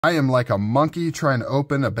I am like a monkey trying to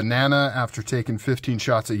open a banana after taking 15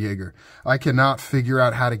 shots of Jaeger. I cannot figure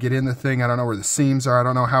out how to get in the thing. I don't know where the seams are. I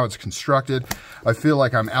don't know how it's constructed. I feel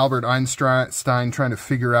like I'm Albert Einstein trying to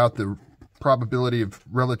figure out the probability of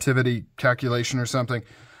relativity calculation or something.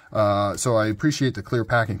 So I appreciate the clear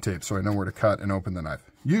packing tape so I know where to cut and open the knife.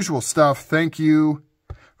 Usual stuff. Thank you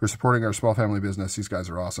for supporting our small family business. These guys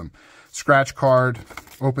are awesome. Scratch card.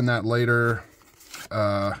 Open that later.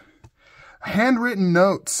 Handwritten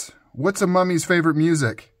notes. What's a mummy's favorite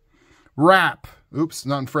music? Rap. Oops,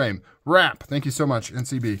 not in frame. Rap. Thank you so much,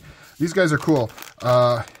 NCB. These guys are cool.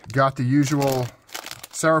 Got the usual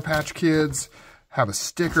Sour Patch Kids. Have a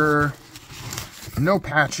sticker. No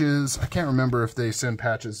patches. I can't remember if they send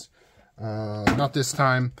patches. Not this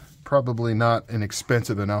time. Probably not an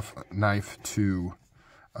expensive enough knife to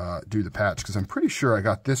do the patch, because I'm pretty sure I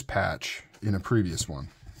got this patch in a previous one,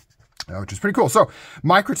 which is pretty cool. So,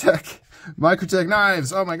 Microtech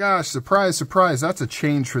knives. Oh my gosh, surprise, surprise. That's a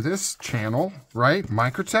change for this channel, right?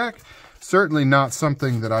 Microtech. Certainly not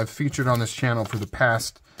something that I've featured on this channel for the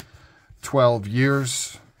past 12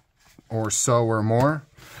 years or so or more.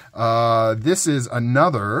 This is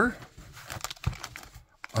another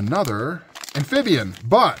amphibian,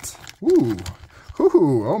 but,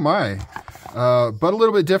 oh my, but a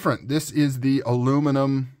little bit different. This is the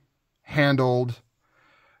aluminum handled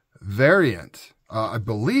variant. I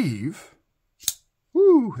believe,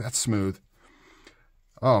 that's smooth.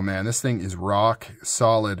 Oh man, this thing is rock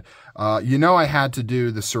solid. You know, I had to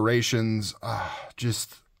do the serrations.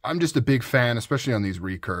 I'm just a big fan, especially on these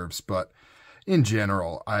recurves, but in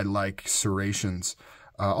general, I like serrations.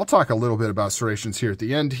 I'll talk a little bit about serrations here at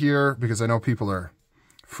the end here, because I know people are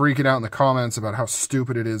freaking out in the comments about how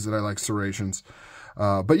stupid it is that I like serrations.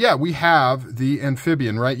 But yeah, we have the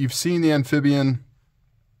amphibian, right? You've seen the amphibian.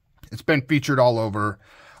 It's been featured all over.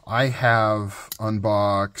 I have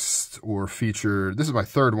unboxed or featured, this is my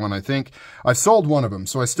third one, I think. I sold one of them,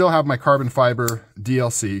 so I still have my carbon fiber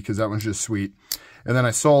DLC, because that one's just sweet. And then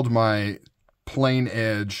I sold my plain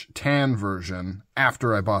edge tan version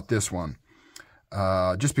after I bought this one.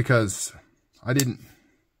 Just because I didn't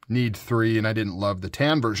need 3 and I didn't love the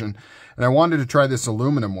tan version. And I wanted to try this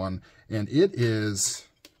aluminum one, and it is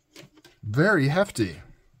very hefty.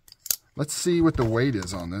 Let's see what the weight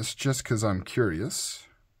is on this, just because I'm curious.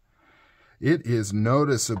 It is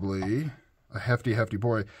noticeably a hefty, hefty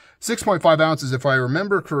boy. 6.5 ounces, if I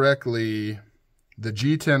remember correctly. The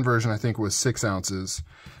G10 version, I think, was 6 ounces.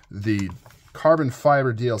 The carbon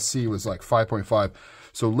fiber DLC was like 5.5.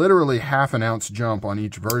 So literally half an ounce jump on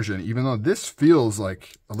each version, even though this feels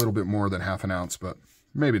like a little bit more than half an ounce, but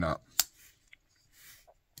maybe not.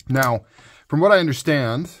 Now, from what I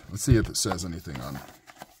understand, let's see if it says anything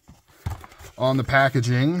on the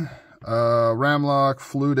packaging. Ram-Lok,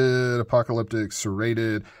 fluted, apocalyptic,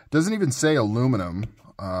 serrated. Doesn't even say aluminum.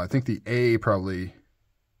 I think the A probably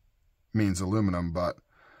means aluminum, but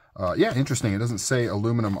yeah, interesting. It doesn't say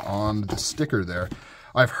aluminum on the sticker there.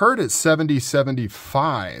 I've heard it's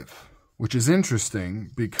 70-75, which is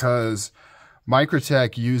interesting because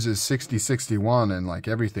Microtech uses 60-61 and like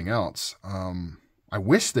everything else. I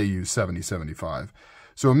wish they used 70-75.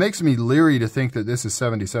 So it makes me leery to think that this is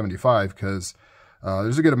 70-75 because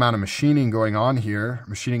there's a good amount of machining going on here.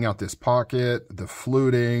 Machining out this pocket, the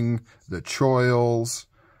fluting, the choils.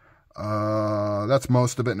 That's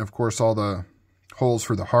most of it. And of course, all the holes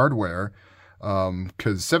for the hardware.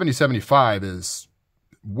 Because 70-75 is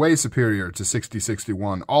way superior to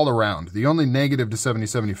 60-61 all around. The only negative to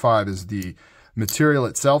 70-75 is the material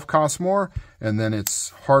itself costs more, and then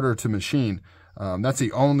it's harder to machine. That's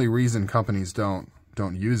the only reason companies don't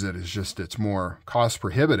use it, is just it's more cost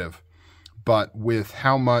prohibitive. But with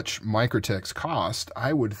how much Microtech's cost,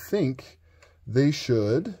 I would think they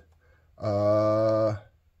should bump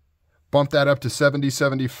that up to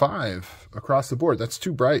 70-75 across the board. That's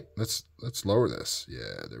too bright. Let's lower this.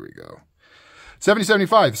 Yeah, there we go.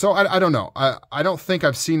 70-75. So I don't know. I don't think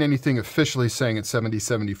I've seen anything officially saying it's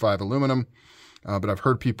 70-75 aluminum, but I've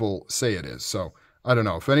heard people say it is. So I don't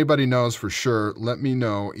know. If anybody knows for sure, let me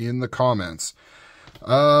know in the comments.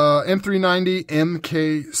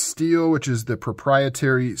 M390MK steel, which is the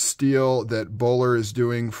proprietary steel that Bohler is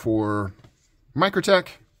doing for Microtech.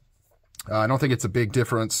 I don't think it's a big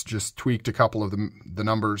difference, just tweaked a couple of the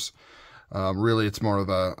numbers. Really, it's more of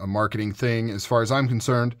a marketing thing as far as I'm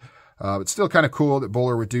concerned. It's still kind of cool that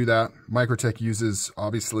Bohler would do that. Microtech uses,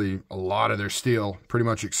 obviously, a lot of their steel, pretty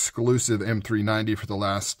much exclusive M390 for the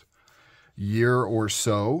last year or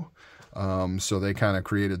so. So they kind of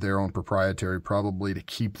created their own proprietary, probably to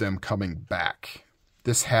keep them coming back.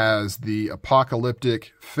 This has the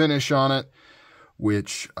apocalyptic finish on it,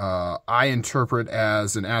 which I interpret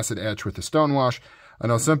as an acid etch with a stone wash. I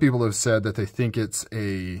know some people have said that they think it's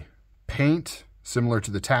a paint similar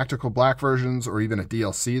to the tactical black versions or even a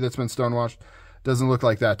DLC that's been stonewashed. Doesn't look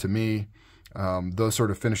like that to me. Those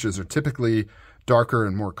sort of finishes are typically darker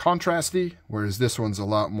and more contrasty, whereas this one's a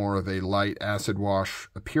lot more of a light acid wash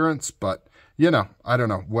appearance. But, you know, I don't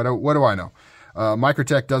know. What do I know?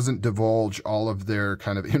 Microtech doesn't divulge all of their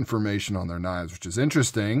kind of information on their knives, which is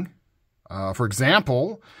interesting. For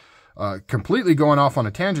example, completely going off on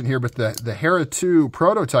a tangent here, but the Hera 2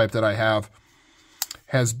 prototype that I have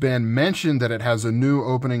has been mentioned that it has a new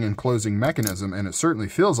opening and closing mechanism, and it certainly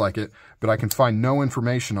feels like it, but I can find no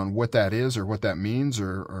information on what that is or what that means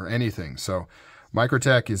or anything. So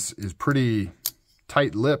Microtech is pretty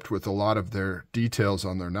tight-lipped with a lot of their details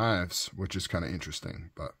on their knives, which is kind of interesting.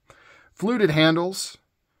 But fluted handles,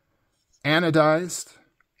 anodized.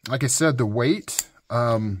 Like I said, the weight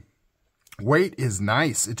is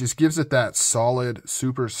nice. It just gives it that solid,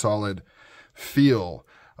 super solid feel.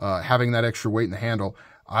 Having that extra weight in the handle.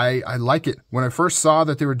 I like it. When I first saw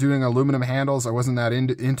that they were doing aluminum handles, I wasn't that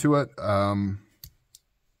into it.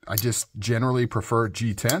 I just generally prefer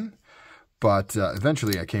G10, but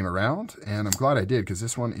eventually I came around, and I'm glad I did because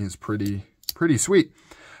this one is pretty sweet.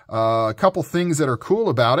 A couple things that are cool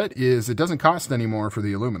about it is it doesn't cost any more for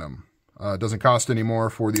the aluminum. It doesn't cost any more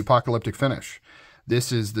for the apocalyptic finish.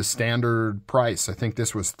 This is the standard price. I think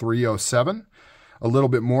this was $307. A little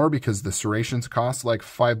bit more because the serrations cost like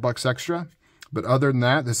 $5 extra. But other than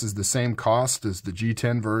that, this is the same cost as the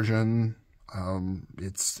G10 version.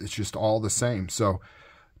 It's just all the same. So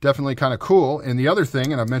definitely kind of cool. And the other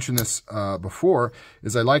thing, and I've mentioned this before,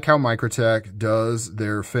 is I like how Microtech does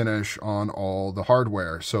their finish on all the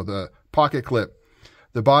hardware. So the pocket clip,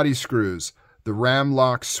 the body screws, the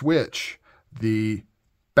Ram-Lok switch, the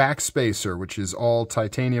backspacer, which is all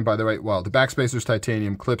titanium, by the way. Well, the backspacer's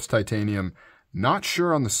titanium, clip's titanium. Not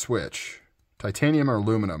sure on the switch, titanium or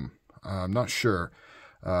aluminum. I'm not sure.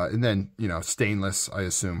 And then, you know, stainless, I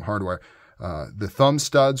assume, hardware. The thumb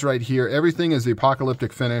studs right here, everything is the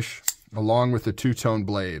apocalyptic finish along with the two-tone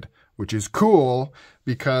blade, which is cool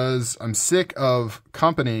because I'm sick of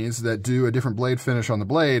companies that do a different blade finish on the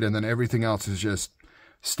blade and then everything else is just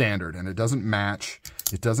standard and it doesn't match,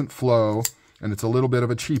 it doesn't flow, and it's a little bit of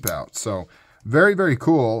a cheap out. So very, very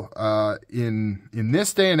cool. In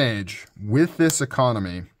this day and age, with this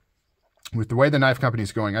economy, with the way the knife company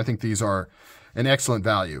is going, I think these are an excellent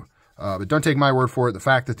value. But don't take my word for it. The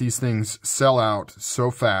fact that these things sell out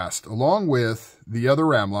so fast, along with the other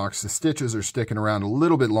Ram-Loks, the stitches are sticking around a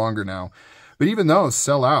little bit longer now. But even those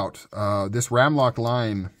sell out. This Ram-Lok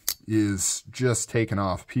line is just taken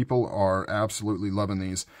off. People are absolutely loving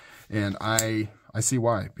these. And I see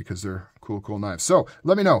why, because they're cool knives. So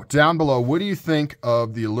let me know down below, what do you think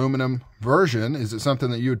of the aluminum version? Is it something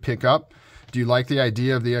that you would pick up? Do you like the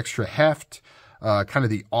idea of the extra heft? Kind of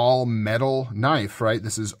the all metal knife, right?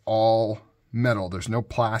 This is all metal. There's no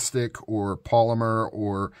plastic or polymer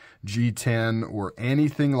or G10 or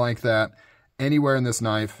anything like that anywhere in this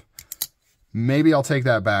knife. Maybe I'll take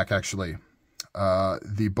that back, actually.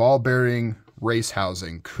 The ball bearing race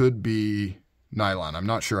housing could be nylon. I'm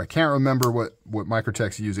not sure. I can't remember what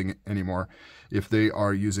Microtech's using anymore, if they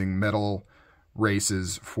are using metal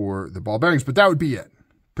races for the ball bearings, but that would be it.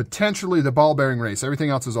 Potentially the ball bearing race. Everything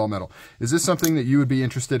else is all metal. Is this something that you would be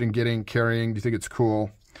interested in carrying? Do you think it's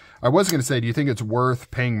cool? I was going to say, do you think it's worth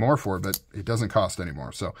paying more for, but it doesn't cost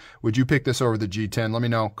anymore. So would you pick this over the G10? Let me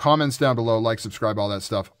know. Comments down below, like, subscribe, all that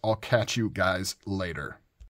stuff. I'll catch you guys later.